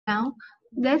Now,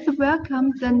 let's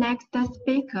welcome the next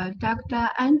speaker, Dr.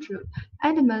 Andy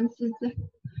Edmonds.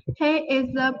 He is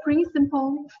the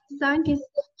principal scientist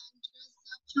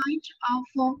and charge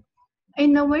of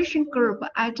innovation group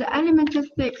at Element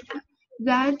 6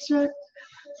 that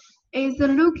is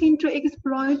looking to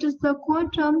exploit the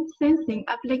quantum sensing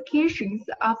applications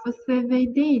of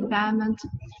CVD diamond.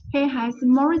 He has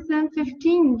more than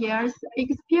 15 years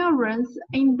experience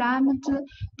in diamond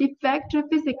defect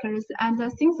physics and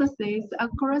synthesis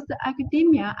across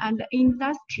academia and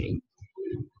industry.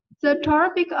 The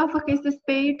topic of his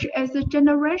speech is the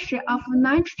generation of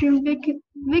nitrogen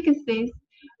vacancies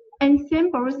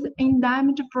ensembles in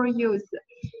diamond for use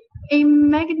in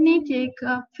magnetic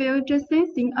field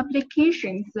sensing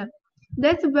applications.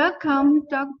 Let's welcome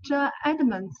Dr.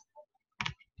 Edmonds.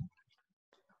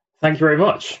 Thank you very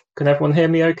much. Can everyone hear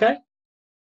me okay?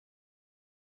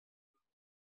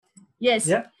 Yes.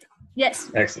 Yeah? Yes.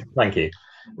 Excellent. Thank you.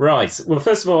 Right. Well,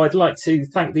 first of all, I'd like to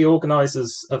thank the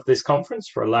organisers of this conference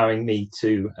for allowing me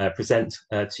to present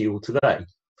to you all today.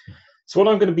 So what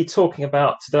I'm going to be talking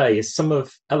about today is some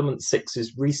of Element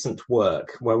 6's recent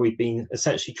work where we've been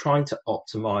essentially trying to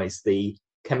optimize the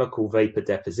chemical vapor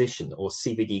deposition or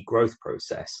CVD growth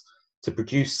process to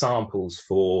produce samples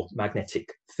for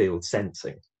magnetic field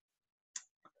sensing.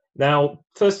 Now,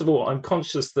 first of all, I'm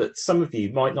conscious that some of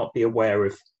you might not be aware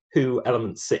of who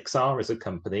Element 6 are as a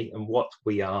company and what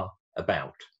we are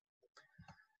about.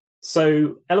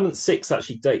 So Element 6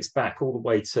 actually dates back all the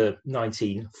way to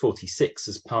 1946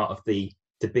 as part of the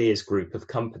De Beers group of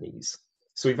companies.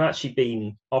 So we've actually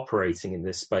been operating in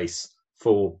this space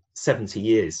for 70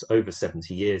 years, over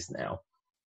 70 years now.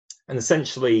 And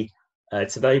essentially,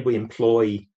 today we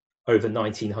employ over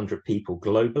 1,900 people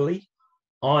globally.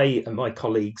 I and my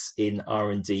colleagues in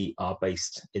R&D are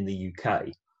based in the UK.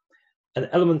 And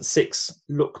Element 6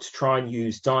 looked to try and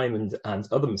use diamond and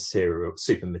other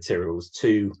super materials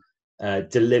to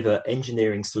deliver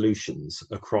engineering solutions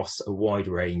across a wide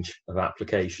range of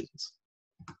applications.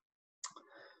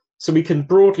 So we can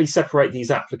broadly separate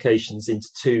these applications into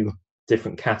two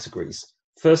different categories.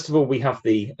 First of all, we have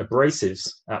the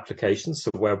abrasives applications,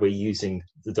 so where we're using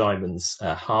the diamond's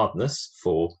hardness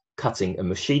for cutting and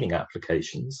machining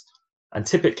applications. And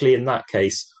typically in that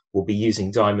case, we'll be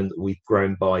using diamond that we've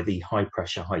grown by the high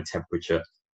pressure, high temperature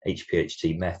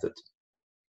HPHT method.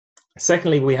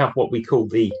 Secondly, we have what we call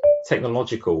the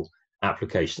technological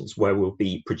applications, where we'll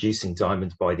be producing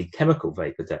diamond by the chemical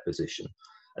vapor deposition.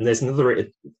 And there's another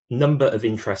number of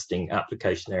interesting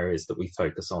application areas that we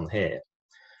focus on here.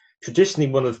 Traditionally,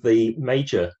 one of the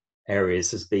major areas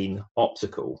has been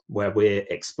optical, where we're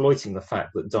exploiting the fact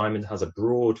that diamond has a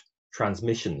broad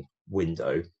transmission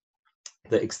window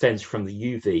that extends from the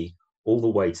UV all the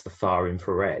way to the far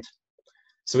infrared.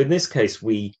 So in this case,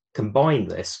 we combine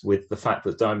this with the fact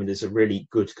that diamond is a really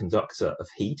good conductor of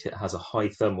heat. It has a high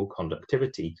thermal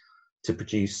conductivity to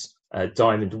produce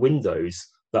diamond windows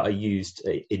that are used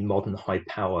in modern high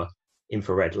power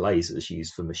infrared lasers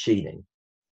used for machining.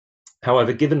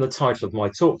 However, given the title of my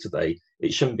talk today,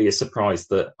 it shouldn't be a surprise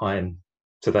that I am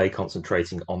today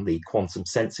concentrating on the quantum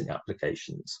sensing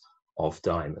applications of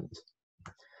diamond.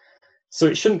 So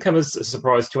it shouldn't come as a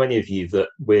surprise to any of you that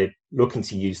we're looking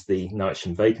to use the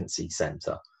nitrogen vacancy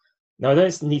center. Now, I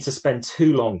don't need to spend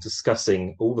too long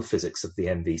discussing all the physics of the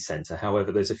NV center.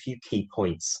 However, there's a few key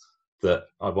points that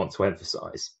I want to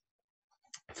emphasize.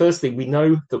 Firstly, we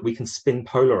know that we can spin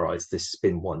polarize this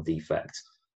spin 1 defect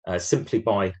simply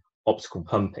by optical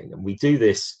pumping, and we do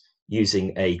this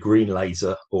using a green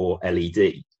laser or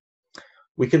LED.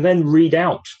 We can then read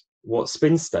out what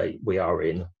spin state we are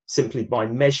in simply by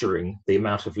measuring the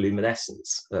amount of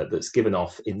luminescence that's given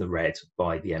off in the red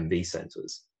by the NV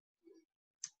centers.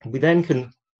 We then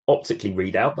can optically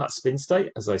read out that spin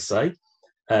state, as I say.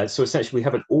 So essentially we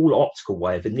have an all optical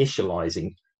way of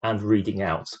initializing and reading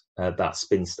out that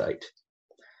spin state.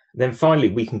 Then finally,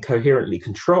 we can coherently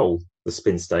control the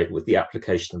spin state with the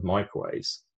application of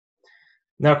microwaves.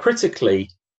 Now, critically,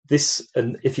 this,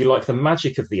 and if you like, the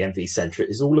magic of the NV center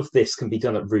is all of this can be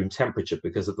done at room temperature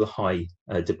because of the high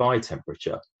Debye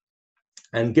temperature.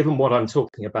 And given what I'm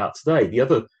talking about today, the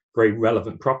other very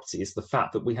relevant property is the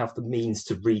fact that we have the means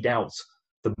to read out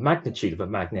the magnitude of a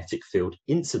magnetic field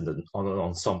incident on an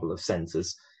ensemble of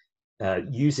centers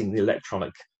using the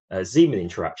electronic Zeeman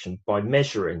interaction by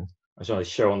measuring, as I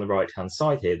show on the right-hand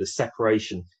side here, the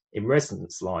separation in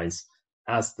resonance lines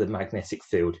as the magnetic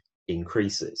field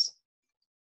increases.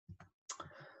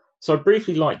 So I'd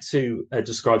briefly like to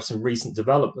describe some recent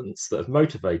developments that have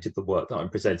motivated the work that I'm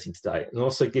presenting today, and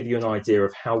also give you an idea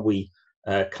of how we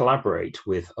collaborate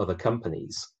with other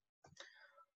companies.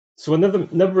 So another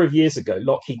number of years ago,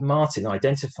 Lockheed Martin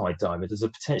identified diamond as a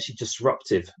potentially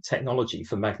disruptive technology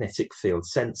for magnetic field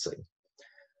sensing.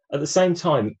 At the same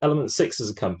time, Element 6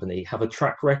 as a company have a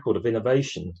track record of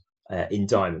innovation in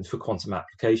diamond for quantum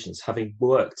applications, having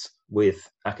worked with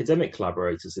academic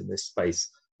collaborators in this space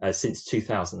since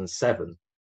 2007.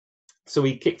 So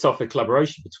we kicked off a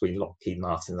collaboration between Lockheed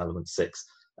Martin and Element 6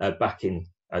 back in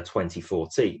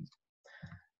 2014.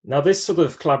 Now, this sort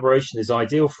of collaboration is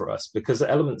ideal for us because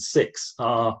at Element 6,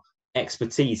 our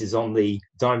expertise is on the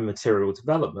diamond material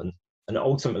development and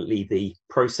ultimately the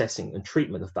processing and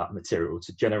treatment of that material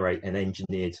to generate an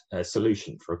engineered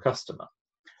solution for a customer.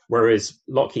 Whereas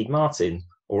Lockheed Martin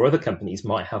or other companies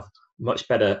might have much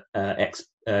better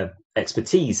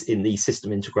expertise in the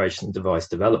system integration and device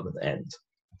development end.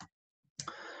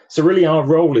 So really our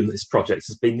role in this project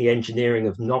has been the engineering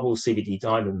of novel CVD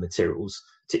diamond materials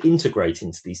to integrate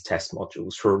into these test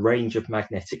modules for a range of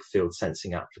magnetic field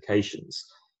sensing applications.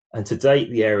 And to date,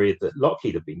 the area that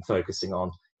Lockheed have been focusing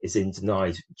on is in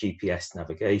denied GPS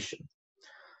navigation.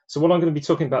 So what I'm going to be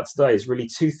talking about today is really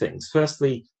two things.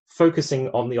 Firstly, focusing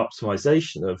on the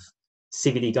optimization of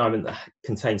CVD diamond that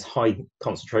contains high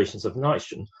concentrations of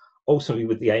nitrogen, ultimately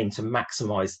with the aim to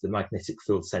maximize the magnetic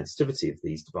field sensitivity of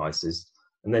these devices.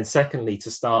 And then secondly, to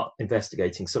start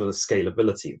investigating some of the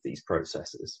scalability of these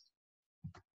processes.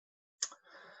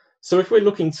 So if we're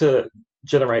looking to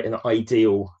generate an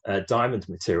ideal diamond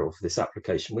material for this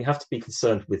application, we have to be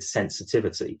concerned with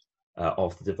sensitivity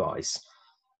of the device.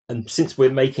 And since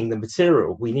we're making the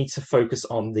material, we need to focus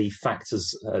on the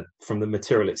factors from the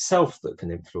material itself that can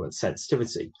influence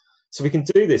sensitivity. So we can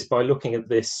do this by looking at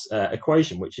this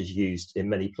equation, which is used in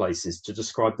many places to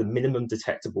describe the minimum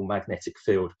detectable magnetic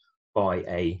field by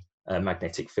a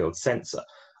magnetic field sensor.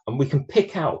 And we can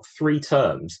pick out three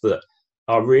terms that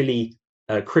are really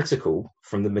critical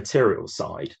from the material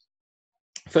side.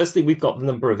 Firstly, we've got the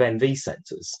number of MV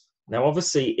centers. Now,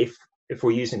 obviously, if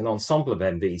we're using an ensemble of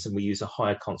MVs and we use a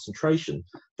higher concentration,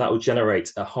 that will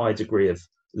generate a higher degree of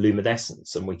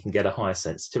luminescence and we can get a higher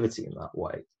sensitivity in that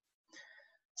way.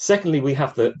 Secondly, we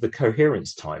have the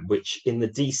coherence time, which in the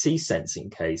DC sensing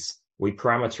case, we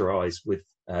parameterize with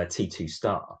T2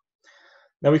 star.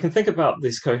 Now we can think about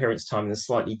this coherence time in a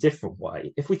slightly different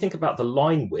way. If we think about the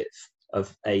line width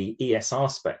of a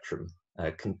ESR spectrum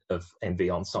of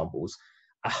MV ensembles,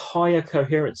 a higher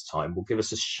coherence time will give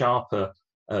us a sharper,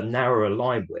 narrower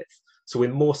line width. So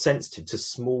we're more sensitive to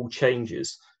small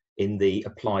changes in the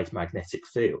applied magnetic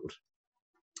field.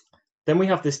 Then we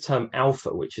have this term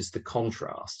alpha, which is the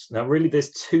contrast. Now really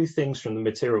there's two things from the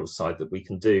material side that we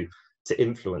can do to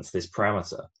influence this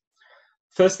parameter.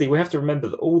 Firstly, we have to remember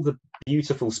that all the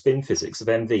beautiful spin physics of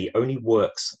MV only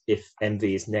works if MV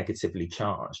is negatively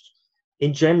charged.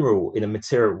 In general, in a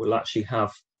material, we'll actually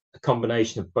have a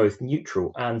combination of both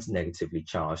neutral and negatively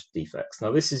charged defects.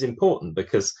 Now, this is important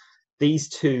because these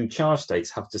two charge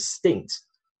states have distinct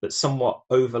but somewhat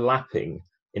overlapping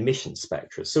emission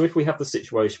spectra. So if we have the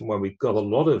situation where we've got a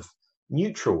lot of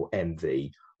neutral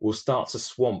MV, we'll start to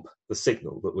swamp the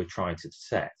signal that we're trying to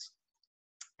detect.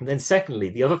 And then secondly,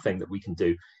 the other thing that we can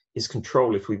do is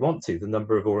control, if we want to, the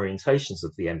number of orientations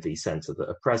of the MV center that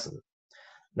are present.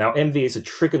 Now, MV is a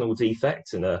trigonal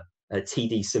defect in a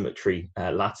TD symmetry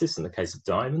lattice in the case of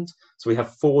diamond. So we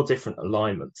have 4 different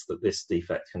alignments that this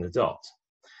defect can adopt.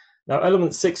 Now,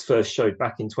 Element 6 first showed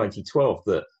back in 2012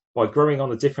 that by growing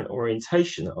on a different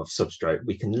orientation of substrate,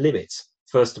 we can limit,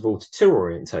 first of all, to 2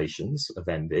 orientations of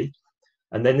MV.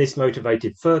 And then this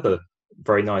motivated further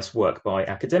very nice work by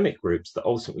academic groups that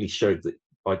ultimately showed that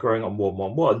by growing on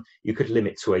 111, you could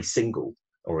limit to a single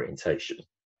orientation.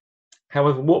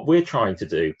 However, what we're trying to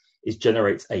do is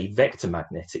generate a vector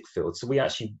magnetic field. So we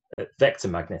actually, vector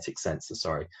magnetic sensor,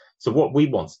 sorry. So what we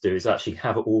want to do is actually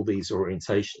have all these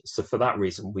orientations. So for that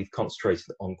reason, we've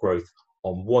concentrated on growth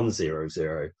on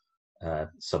 100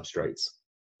 substrates.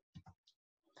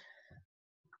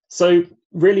 So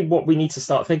really what we need to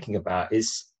start thinking about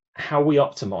is how we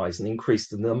optimize and increase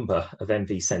the number of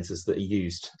MV sensors that are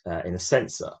used in a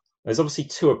sensor. There's obviously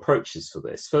 2 approaches for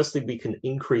this. Firstly, we can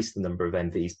increase the number of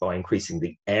MVs by increasing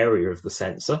the area of the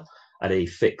sensor at a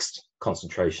fixed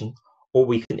concentration, or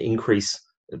we can increase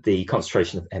the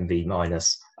concentration of MV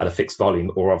minus at a fixed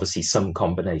volume, or obviously some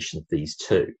combination of these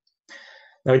 2.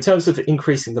 Now, in terms of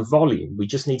increasing the volume, we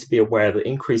just need to be aware that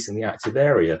increasing the active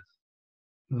area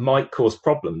might cause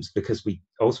problems because we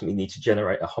ultimately need to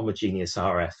generate a homogeneous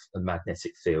RF and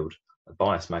magnetic field, a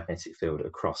bias magnetic field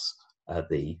across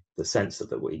the sensor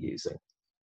that we're using.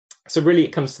 So really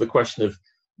it comes to the question of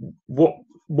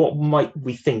what might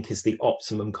we think is the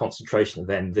optimum concentration of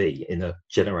MV in a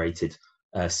generated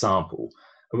sample.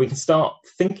 And we can start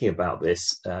thinking about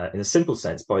this in a simple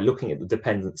sense by looking at the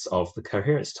dependence of the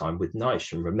coherence time with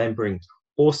nitrogen, remembering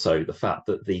also the fact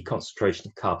that the concentration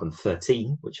of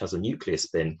carbon-13, which has a nuclear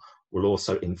spin, will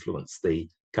also influence the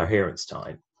coherence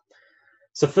time.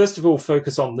 So first of all,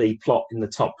 focus on the plot in the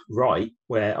top right,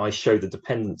 where I show the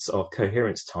dependence of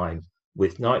coherence time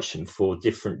with nitrogen for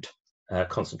different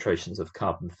concentrations of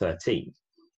carbon-13.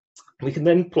 We can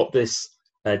then plot this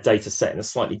data set in a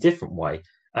slightly different way,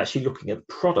 actually looking at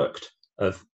the product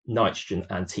of nitrogen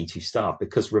and T2 star,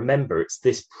 because remember, it's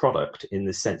this product in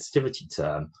the sensitivity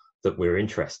term that we're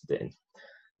interested in.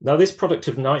 Now, this product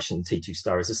of nitrogen and T2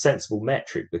 star is a sensible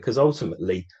metric because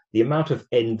ultimately the amount of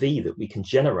NV that we can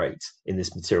generate in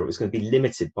this material is going to be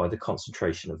limited by the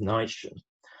concentration of nitrogen.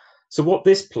 So what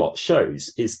this plot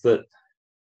shows is that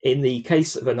in the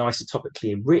case of an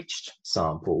isotopically enriched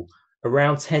sample,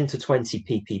 around 10 to 20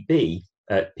 ppm,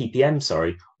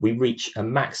 we reach a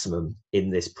maximum in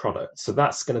this product. So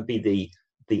that's going to be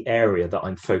the area that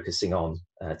I'm focusing on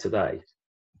today.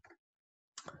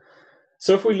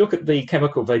 So if we look at the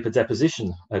chemical vapor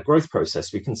deposition growth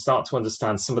process, we can start to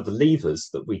understand some of the levers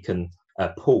that we can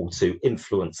pull to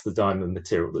influence the diamond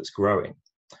material that's growing.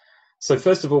 So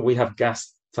first of all, we have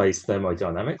gas phase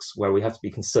thermodynamics, where we have to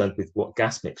be concerned with what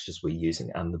gas mixtures we're using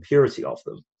and the purity of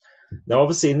them. Now,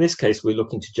 obviously, in this case, we're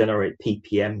looking to generate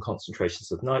ppm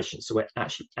concentrations of nitrogen. So we're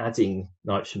actually adding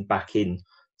nitrogen back in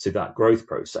to that growth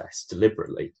process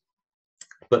deliberately.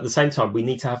 But at the same time, we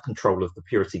need to have control of the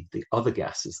purity of the other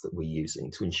gases that we're using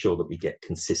to ensure that we get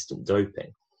consistent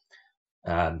doping.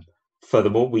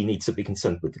 Furthermore, we need to be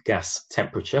concerned with the gas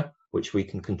temperature, which we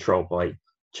can control by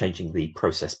changing the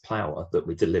process power that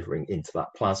we're delivering into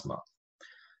that plasma.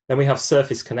 Then we have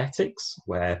surface kinetics,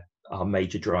 where our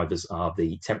major drivers are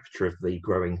the temperature of the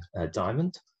growing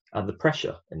diamond and the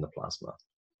pressure in the plasma.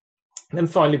 And then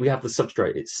finally, we have the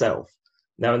substrate itself.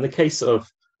 Now, in the case of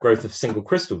growth of single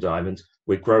crystal diamond,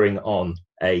 we're growing on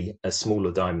a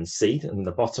smaller diamond seed. And in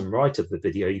the bottom right of the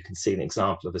video, you can see an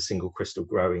example of a single crystal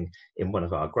growing in one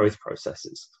of our growth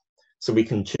processes. So we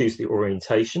can choose the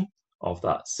orientation of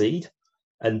that seed.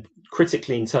 And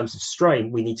critically, in terms of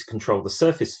strain, we need to control the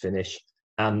surface finish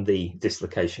and the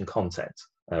dislocation content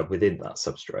within that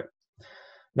substrate.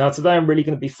 Now, today I'm really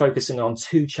going to be focusing on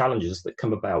two challenges that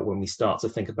come about when we start to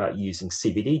think about using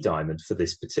CVD diamond for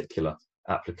this particular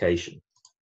application.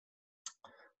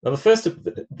 Now, the first of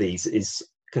these is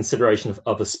consideration of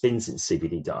other spins in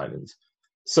CVD diamond.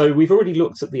 So we've already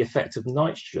looked at the effect of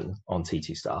nitrogen on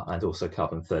T2 star and also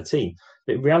carbon-13,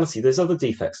 but in reality, there's other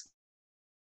defects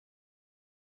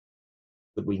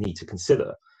that we need to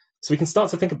consider. So we can start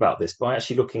to think about this by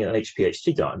actually looking at an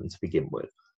HPHT diamond to begin with.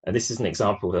 And this is an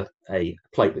example of a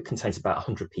plate that contains about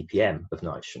 100 ppm of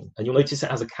nitrogen. And you'll notice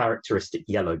it has a characteristic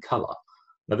yellow color.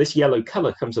 Now, this yellow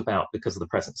color comes about because of the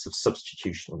presence of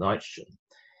substitutional nitrogen.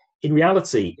 In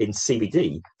reality, in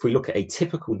CVD, if we look at a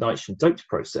typical nitrogen doped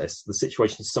process, the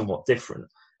situation is somewhat different.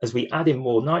 As we add in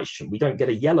more nitrogen, we don't get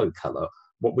a yellow color.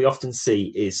 What we often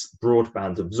see is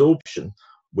broadband absorption,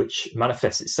 which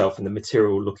manifests itself in the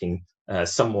material looking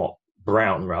somewhat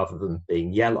brown rather than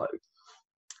being yellow.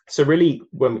 So really,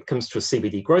 when it comes to a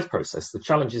CVD growth process, the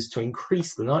challenge is to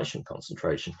increase the nitrogen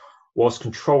concentration whilst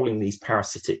controlling these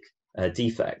parasitic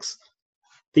defects.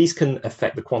 These can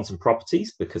affect the quantum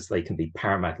properties because they can be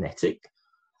paramagnetic.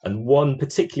 And one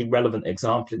particularly relevant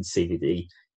example in CVD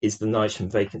is the nitrogen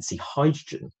vacancy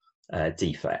hydrogen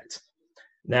defect.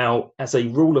 Now, as a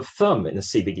rule of thumb in a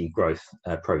CVD growth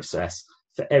process,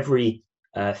 for every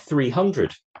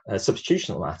 300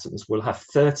 substitutional atoms, we'll have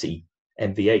 30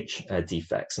 NVH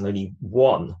defects and only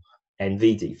 1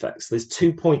 NV defect. So there's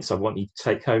 2 points I want you to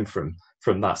take home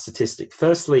from that statistic.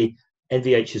 Firstly,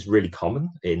 NVH is really common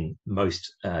in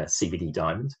most CVD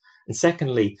diamond. And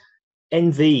secondly,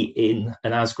 NV in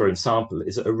an as-grown sample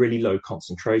is at a really low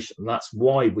concentration. And that's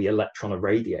why we electron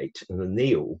irradiate and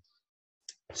anneal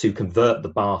to convert the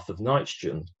bath of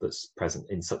nitrogen that's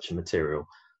present in such a material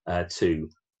to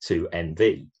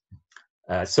NV.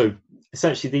 So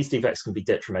essentially, these defects can be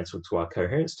detrimental to our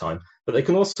coherence time, but they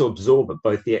can also absorb at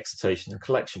both the excitation and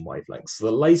collection wavelengths. So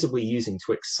the laser we're using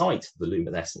to excite the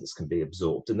luminescence can be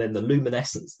absorbed, and then the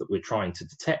luminescence that we're trying to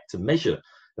detect to measure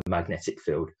the magnetic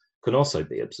field can also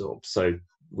be absorbed. So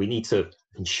we need to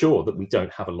ensure that we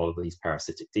don't have a lot of these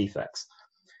parasitic defects.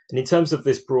 And in terms of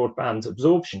this broadband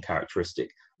absorption characteristic,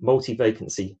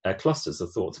 multi-vacancy clusters are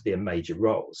thought to be a major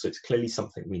role. So it's clearly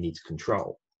something we need to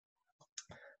control.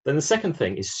 Then the second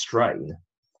thing is strain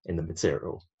in the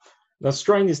material. Now,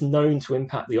 strain is known to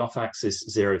impact the off-axis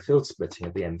zero field splitting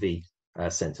of the MV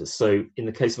centers. So in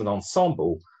the case of an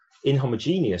ensemble,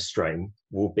 inhomogeneous strain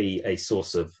will be a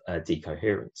source of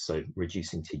decoherence, so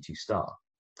reducing T2 star.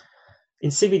 In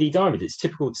CVD diamond, it's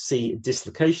typical to see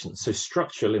dislocations, so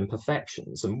structural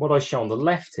imperfections. And what I show on the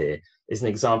left here is an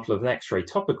example of an X-ray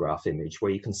topograph image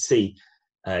where you can see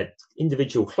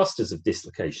individual clusters of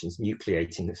dislocations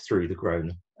nucleating through the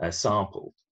grown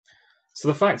sample. So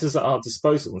the factors at our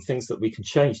disposal and things that we can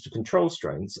change to control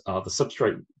strains are the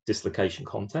substrate dislocation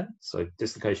content, so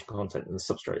dislocation content in the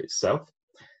substrate itself,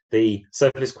 the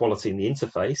surface quality in the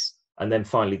interface, and then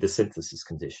finally the synthesis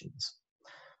conditions.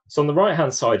 So on the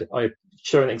right-hand side, I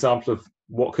show an example of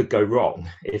what could go wrong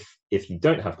if you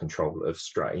don't have control of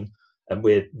strain, and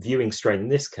we're viewing strain in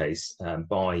this case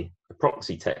by a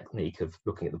proxy technique of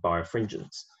looking at the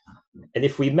birefringence. And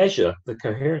if we measure the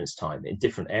coherence time in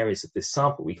different areas of this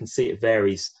sample, we can see it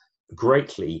varies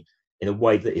greatly in a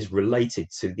way that is related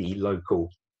to the local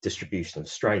distribution of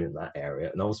strain in that area,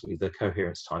 and ultimately the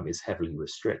coherence time is heavily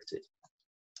restricted.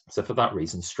 So for that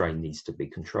reason, strain needs to be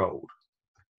controlled.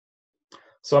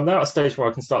 So I'm now at a stage where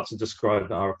I can start to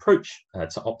describe our approach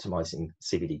to optimizing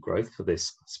CVD growth for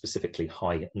this specifically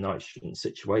high nitrogen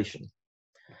situation.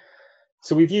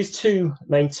 So we've used two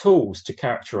main tools to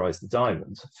characterize the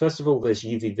diamond. First of all, there's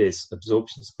UV-vis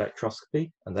absorption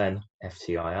spectroscopy and then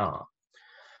FTIR.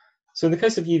 So in the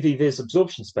case of UV-vis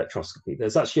absorption spectroscopy,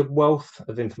 there's actually a wealth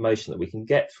of information that we can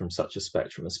get from such a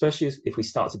spectrum, especially if we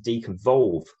start to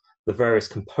deconvolve the various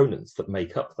components that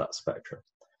make up that spectrum.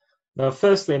 Now,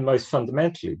 firstly and most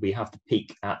fundamentally, we have the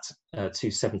peak at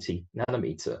 270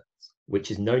 nanometer,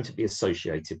 which is known to be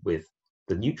associated with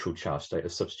the neutral charge state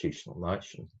of substitutional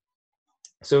nitrogen.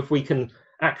 So if we can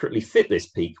accurately fit this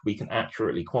peak, we can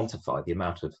accurately quantify the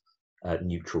amount of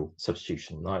neutral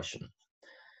substitutional nitrogen.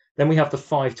 Then we have the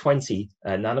 520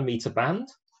 nanometer band,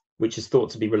 which is thought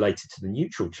to be related to the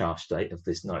neutral charge state of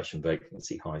this nitrogen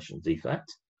vacancy hydrogen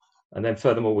defect. And then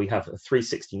furthermore, we have a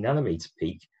 360 nanometer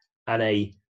peak and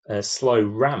a slow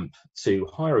ramp to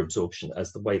higher absorption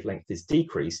as the wavelength is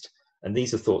decreased. And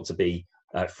these are thought to be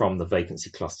from the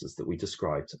vacancy clusters that we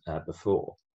described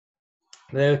before.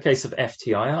 And in the case of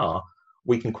FTIR,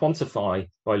 we can quantify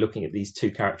by looking at these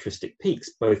two characteristic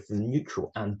peaks, both the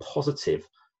neutral and positive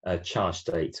charge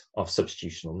state of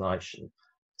substitutional nitrogen.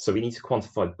 So we need to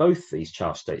quantify both these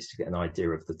charge states to get an idea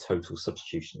of the total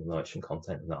substitutional nitrogen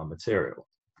content in our material.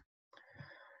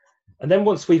 And then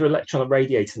once we've electron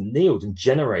irradiated and annealed and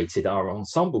generated our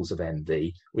ensembles of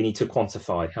MV, we need to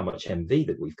quantify how much MV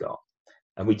that we've got.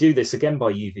 And we do this again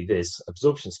by UV-vis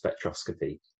absorption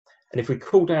spectroscopy. And if we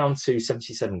cool down to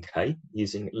 77K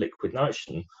using liquid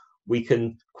nitrogen, we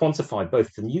can quantify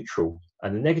both the neutral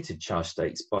and the negative charge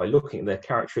states by looking at their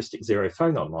characteristic zero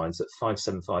phonon lines at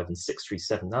 575 and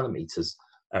 637 nanometers,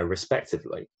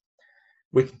 respectively.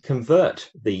 We can convert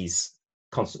these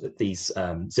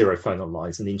zero phonon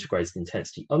lines and the integrated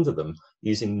intensity under them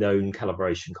using known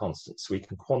calibration constants, so we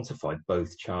can quantify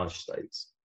both charge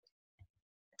states.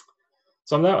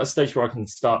 So I'm now at a stage where I can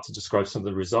start to describe some of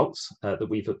the results that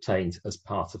we've obtained as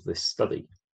part of this study.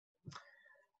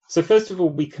 So first of all,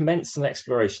 we commenced an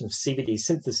exploration of CVD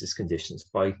synthesis conditions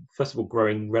by, first of all,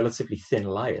 growing relatively thin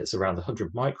layers around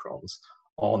 100 microns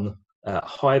on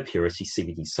higher purity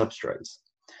CVD substrates.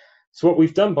 So what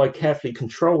we've done by carefully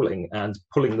controlling and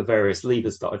pulling the various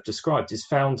levers that I've described is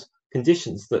found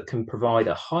conditions that can provide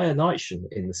a higher nitrogen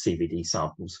in the CVD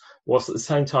samples, whilst at the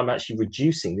same time actually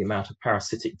reducing the amount of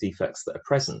parasitic defects that are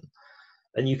present.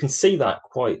 And you can see that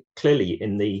quite clearly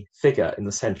in the figure in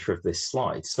the center of this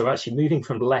slide. So actually moving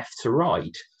from left to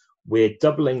right, we're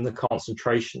doubling the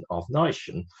concentration of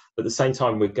nitrogen, but at the same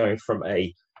time, we're going from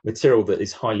a material that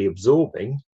is highly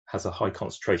absorbing, has a high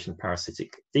concentration of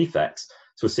parasitic defects,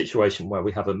 to a situation where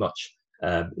we have a much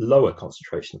lower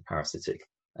concentration of parasitic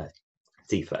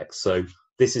defects. So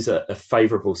this is a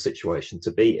favorable situation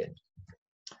to be in.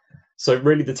 So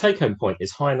really the take-home point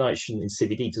is higher nitrogen in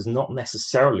CVD does not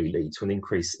necessarily lead to an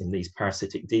increase in these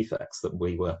parasitic defects that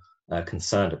we were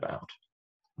concerned about.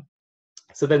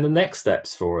 So then the next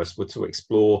steps for us were to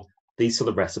explore these sort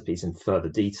of recipes in further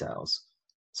details.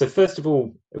 So first of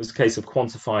all, it was a case of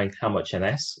quantifying how much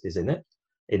NS is in it,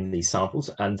 in these samples,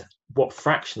 and what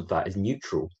fraction of that is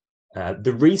neutral.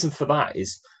 The reason for that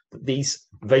is that these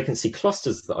vacancy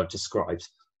clusters that I've described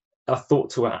are thought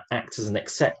to act as an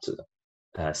acceptor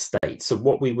state. So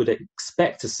what we would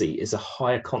expect to see is a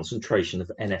higher concentration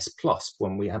of NS plus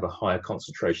when we have a higher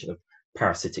concentration of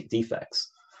parasitic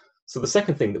defects. So the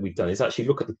second thing that we've done is actually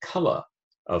look at the color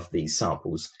of these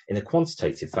samples in a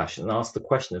quantitative fashion and ask the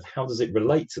question of how does it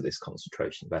relate to this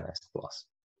concentration of NS plus.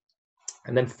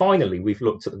 And then finally, we've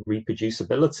looked at the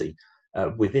reproducibility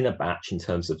within a batch in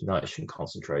terms of nitrogen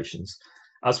concentrations.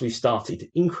 as we've started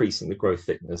increasing the growth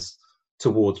thickness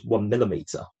towards 1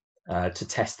 millimeter to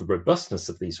test the robustness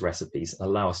of these recipes and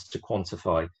allow us to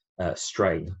quantify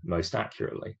strain most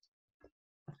accurately.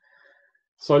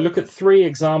 So I look at 3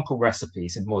 example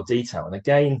recipes in more detail, and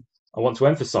again, I want to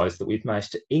emphasize that we've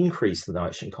managed to increase the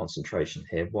nitrogen concentration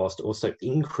here whilst also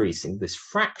increasing this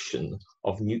fraction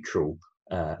of neutral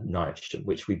nitrogen,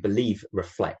 which we believe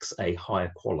reflects a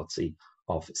higher quality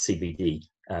of CVD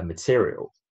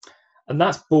material. And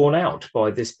that's borne out by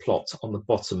this plot on the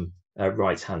bottom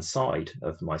right-hand side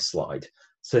of my slide.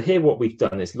 So here what we've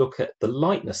done is look at the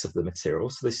lightness of the material.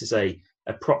 So this is a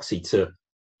proxy to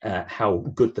how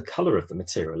good the color of the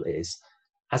material is,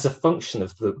 as a function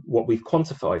of what we've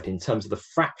quantified in terms of the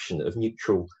fraction of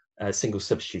neutral single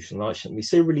substitution nitrogen. We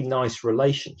see a really nice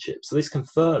relationship. So this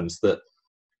confirms that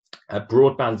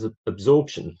broadband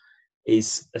absorption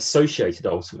is associated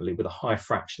ultimately with a high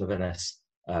fraction of NS+.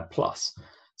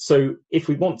 So if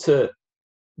we want to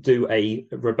do a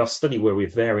robust study where we're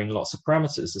varying lots of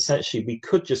parameters, essentially we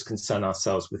could just concern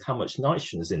ourselves with how much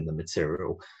nitrogen is in the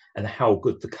material and how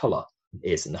good the color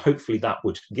is, and hopefully that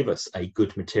would give us a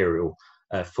good material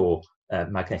for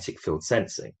magnetic field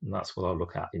sensing, and that's what I'll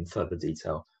look at in further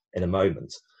detail in a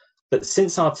moment. But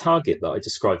since our target that I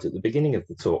described at the beginning of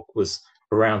the talk was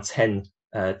around 10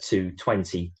 to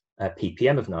 20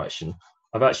 ppm of nitrogen,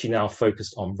 I've actually now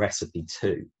focused on recipe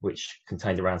 2, which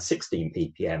contained around 16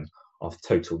 ppm of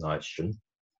total nitrogen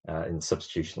in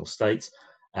substitutional state,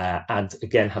 and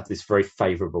again had this very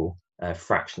favorable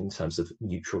fraction in terms of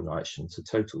neutral nitrogen to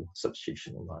total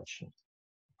substitutional nitrogen.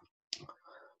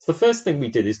 So the first thing we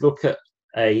did is look at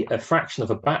a fraction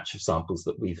of a batch of samples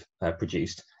that we've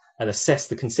produced and assess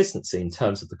the consistency in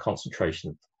terms of the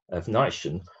concentration of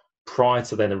nitrogen prior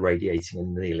to then irradiating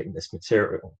and annealing this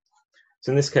material.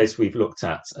 So in this case, we've looked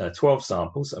at 12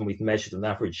 samples and we've measured an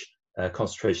average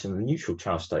concentration in the neutral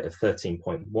charge state of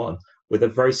 13.1 with a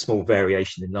very small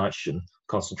variation in nitrogen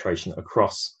concentration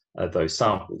across those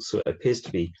samples. So it appears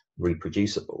to be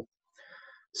reproducible.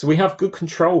 So we have good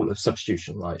control of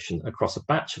substitutional nitrogen across a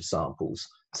batch of samples.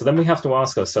 So then we have to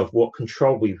ask ourselves what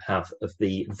control we have of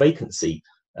the vacancy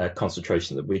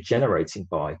concentration that we're generating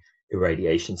by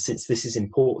irradiation, since this is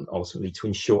important ultimately to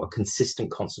ensure a consistent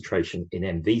concentration in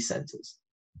MV centers.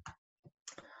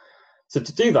 So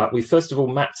to do that, we first of all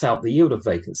mapped out the yield of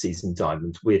vacancies in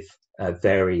diamond with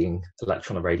varying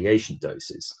electron irradiation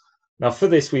doses. Now for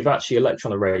this, we've actually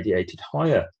electron irradiated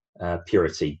higher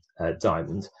purity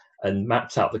diamond and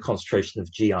mapped out the concentration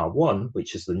of GR1,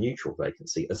 which is the neutral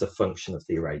vacancy, as a function of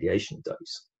the irradiation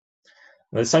dose.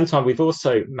 And at the same time, we've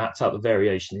also mapped out the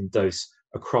variation in dose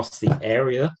across the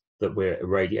area that we're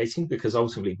irradiating, because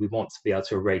ultimately we want to be able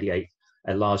to irradiate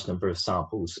a large number of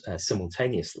samples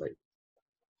simultaneously.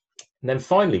 And then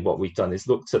finally, what we've done is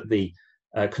looked at the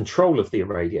control of the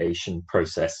irradiation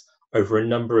process over a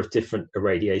number of different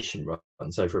irradiation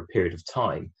runs over a period of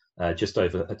time, just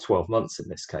over 12 months in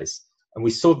this case. And we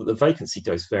saw that the vacancy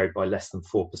dose varied by less than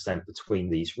 4% between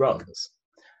these runs.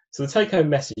 So the take-home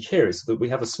message here is that we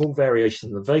have a small variation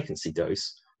in the vacancy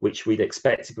dose, which we'd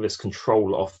expect to give us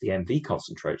control of the MV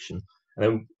concentration. And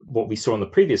then what we saw on the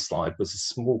previous slide was a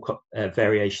small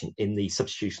variation in the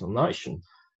substitutional nitrogen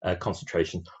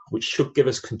concentration, which should give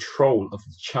us control of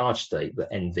the charge state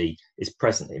that NV is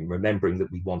present in, remembering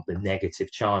that we want the negative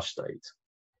charge state.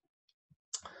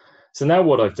 So now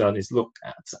what I've done is look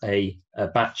at a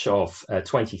batch of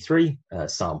 23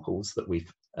 samples that we've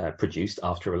produced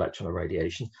after electron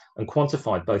irradiation and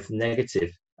quantified both negative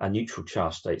and neutral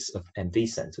charge states of MV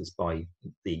centers by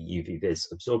the UV-Vis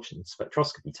absorption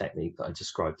spectroscopy technique that I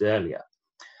described earlier.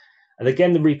 And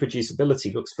again, the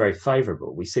reproducibility looks very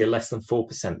favorable. We see a less than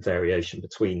 4% variation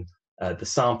between the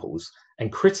samples, and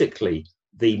critically,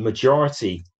 the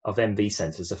majority of MV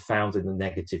centers are found in the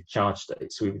negative charge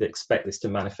state. So we would expect this to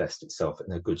manifest itself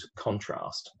in a good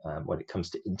contrast when it comes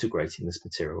to integrating this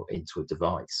material into a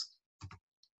device.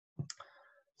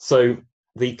 So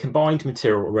the combined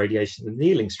material irradiation and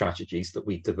annealing strategies that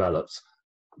we've developed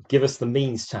give us the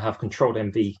means to have controlled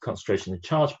MV concentration and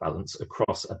charge balance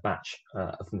across a batch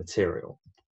of material.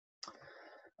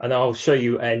 And I'll show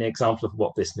you an example of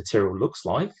what this material looks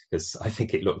like, because I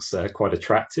think it looks quite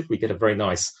attractive. We get a very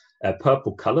nice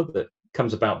purple color that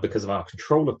comes about because of our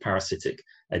control of parasitic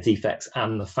defects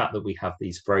and the fact that we have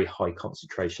these very high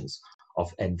concentrations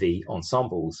of MV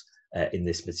ensembles in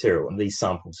this material. And these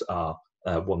samples are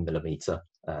 1 millimeter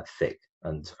thick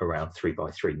and around 3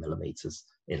 by 3 millimeters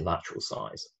in lateral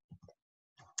size.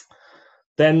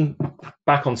 Then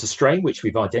back onto strain, which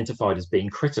we've identified as being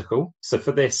critical. So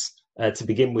for this, to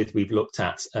begin with, we've looked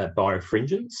at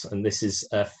birefringence, and this is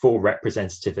 4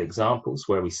 representative examples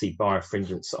where we see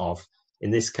birefringence of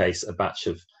in this case, a batch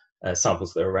of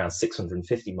samples that are around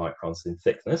 650 microns in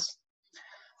thickness.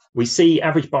 We see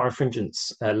average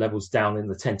birefringence levels down in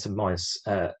the 10 to minus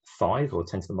 5 or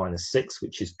 10 to the minus 6,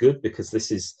 which is good because this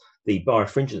is the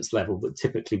birefringence level that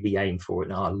typically we aim for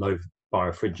in our low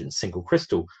birefringence single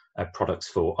crystal products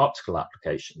for optical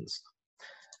applications.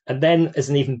 And then, as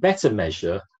an even better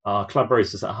measure, our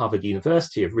collaborators at Harvard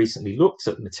University have recently looked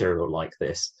at material like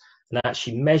this and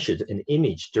actually measured and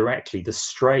imaged directly the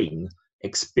strain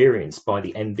experienced by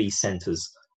the MV centers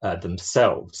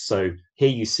themselves. So here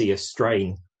you see a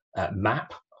strain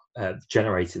map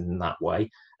generated in that way,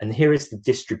 and here is the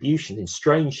distribution in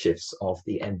strain shifts of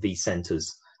the MV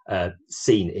centers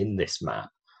seen in this map.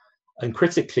 And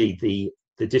critically,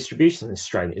 the distribution in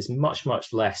strain is much,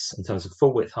 much less in terms of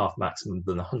full width half maximum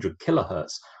than 100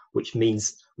 kilohertz, which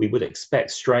means we would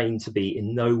expect strain to be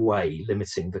in no way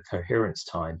limiting the coherence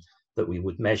time that we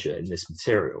would measure in this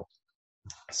material.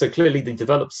 So clearly the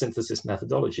developed synthesis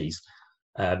methodologies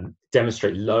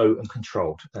demonstrate low and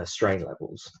controlled strain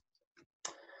levels.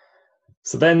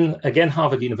 So then again,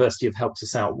 Harvard University have helped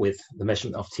us out with the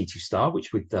measurement of T2 star,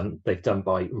 which they've done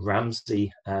by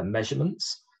Ramsey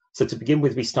measurements. So to begin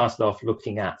with, we started off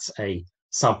looking at a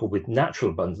sample with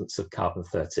natural abundance of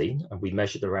carbon-13, and we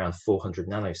measured around 400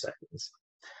 nanoseconds.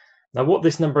 Now, what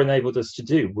this number enabled us to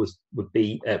do was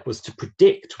to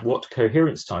predict what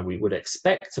coherence time we would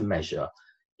expect to measure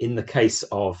in the case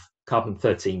of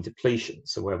carbon-13 depletion,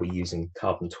 so where we're using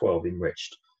carbon-12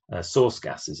 enriched source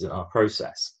gases in our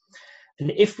process.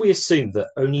 And if we assume that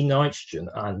only nitrogen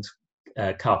and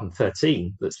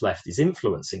carbon-13 that's left is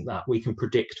influencing that, we can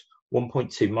predict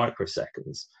 1.2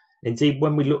 microseconds. Indeed,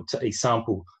 when we looked at a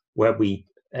sample where we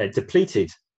depleted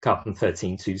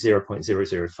carbon-13 to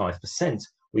 0.005%,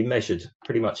 we measured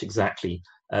pretty much exactly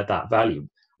that value,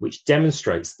 which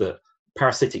demonstrates that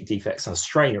parasitic defects and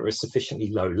strain are at a sufficiently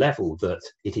low level that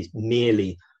it is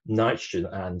merely nitrogen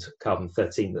and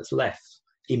carbon-13 that's left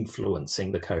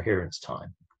influencing the coherence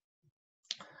time.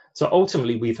 So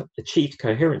ultimately, we've achieved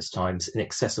coherence times in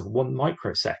excess of 1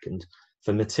 microsecond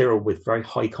for material with very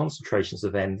high concentrations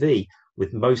of MV,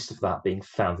 with most of that being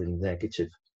found in negative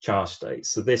charge states.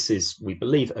 So this is, we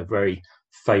believe, a very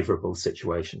favorable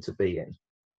situation to be in.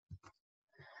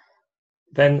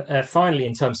 Then finally,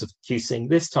 in terms of QCing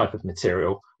this type of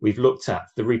material, we've looked at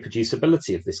the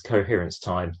reproducibility of this coherence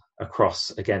time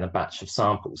across, again, a batch of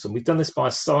samples. And we've done this by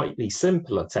a slightly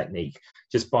simpler technique,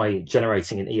 just by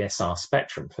generating an ESR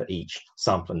spectrum for each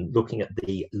sample and looking at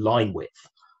the line width.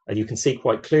 And you can see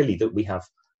quite clearly that we have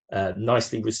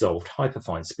nicely resolved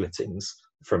hyperfine splittings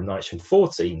from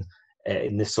nitrogen-14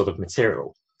 in this sort of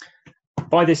material.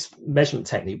 By this measurement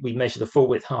technique, we measured a full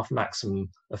width half maximum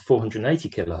of 480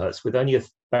 kilohertz with only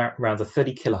around a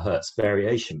 30 kilohertz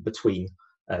variation between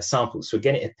samples. So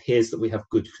again, it appears that we have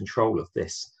good control of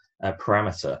this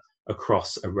parameter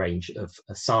across a range of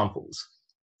samples.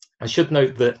 I should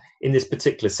note that in this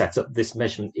particular setup, this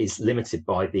measurement is limited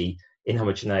by the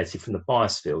inhomogeneity from the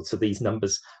bias field. So these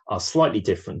numbers are slightly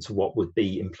different to what would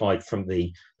be implied from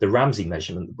the Ramsey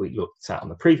measurement that we looked at on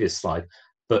the previous slide.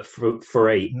 But for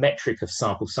a metric of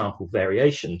sample-sample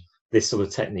variation, this sort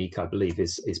of technique, I believe,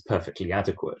 is perfectly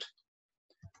adequate.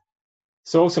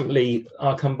 So ultimately,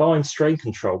 our combined strain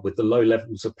control with the low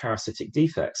levels of parasitic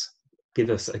defects give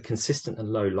us a consistent and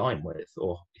low line width,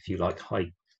 or if you like, high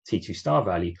T2 star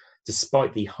value,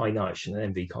 despite the high nitrogen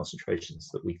and MV concentrations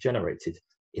that we've generated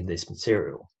in this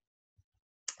material.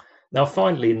 Now,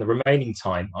 finally, in the remaining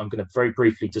time, I'm going to very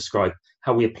briefly describe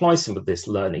how we apply some of this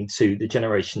learning to the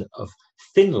generation of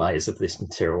thin layers of this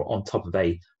material on top of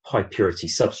a high purity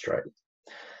substrate.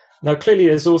 Now, clearly,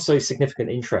 there's also significant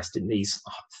interest in these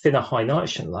thinner high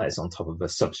nitrogen layers on top of a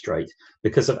substrate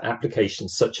because of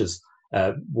applications such as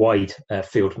wide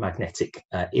field magnetic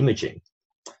imaging.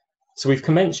 So we've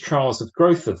commenced trials of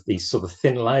growth of these sort of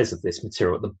thin layers of this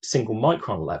material at the single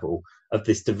micron level of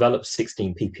this developed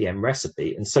 16 ppm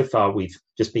recipe. And so far, we've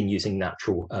just been using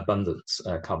natural abundance,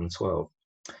 carbon-12.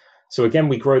 So again,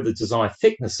 we grow the desired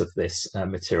thickness of this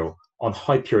material on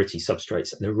high purity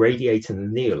substrates and irradiate and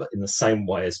anneal in the same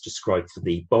way as described for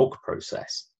the bulk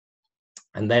process.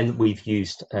 And then we've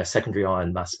used secondary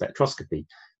ion mass spectroscopy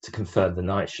to confirm the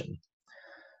nitrogen.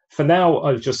 For now,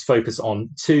 I'll just focus on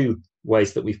two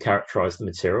ways that we've characterized the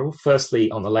material. Firstly,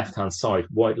 on the left-hand side,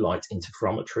 white light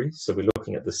interferometry. So we're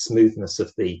looking at the smoothness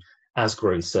of the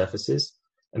as-grown surfaces.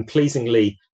 And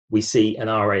pleasingly, we see an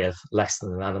RA of less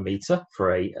than a nanometer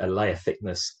for a layer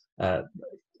thickness of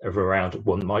around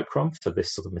 1 micron for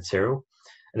this sort of material.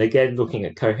 And again, looking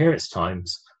at coherence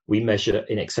times, we measure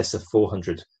in excess of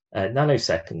 400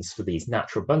 nanoseconds for these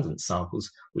natural abundance samples,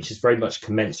 which is very much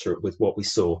commensurate with what we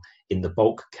saw in the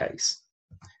bulk case.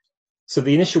 So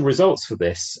the initial results for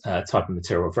this type of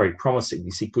material are very promising.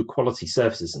 We see good quality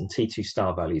surfaces and T2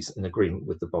 star values in agreement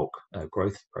with the bulk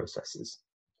growth processes.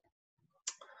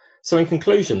 So in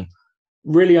conclusion,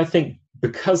 really, I think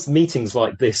because meetings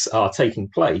like this are taking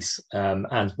place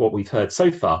and what we've heard so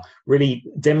far really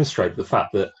demonstrate the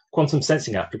fact that quantum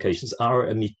sensing applications are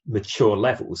at a mature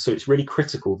level. So it's really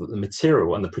critical that the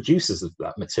material and the producers of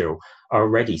that material are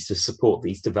ready to support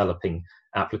these developing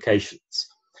applications.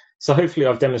 So hopefully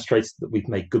I've demonstrated that we've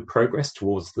made good progress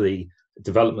towards the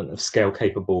development of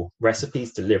scale-capable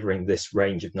recipes, delivering this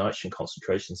range of nitrogen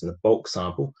concentrations in a bulk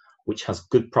sample, which has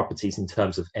good properties in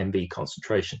terms of MV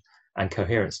concentration and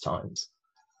coherence times.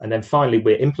 And then finally,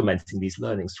 we're implementing these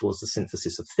learnings towards the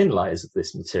synthesis of thin layers of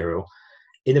this material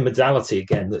in a modality,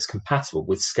 again, that's compatible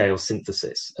with scale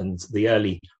synthesis. And the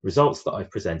early results that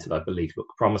I've presented, I believe, look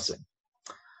promising.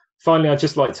 Finally, I'd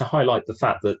just like to highlight the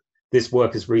fact that this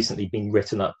work has recently been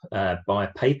written up by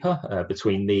a paper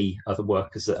between me, other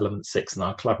workers at Element 6, and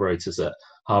our collaborators at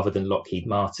Harvard and Lockheed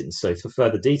Martin. So for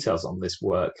further details on this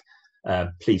work,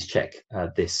 please check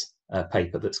this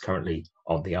paper that's currently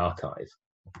on the archive.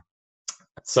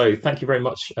 So thank you very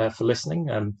much for listening.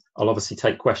 I'll obviously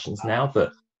take questions now,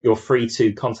 but you're free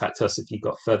to contact us if you've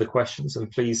got further questions,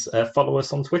 and please follow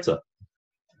us on Twitter.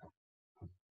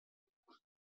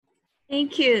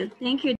 Thank you. Thank you.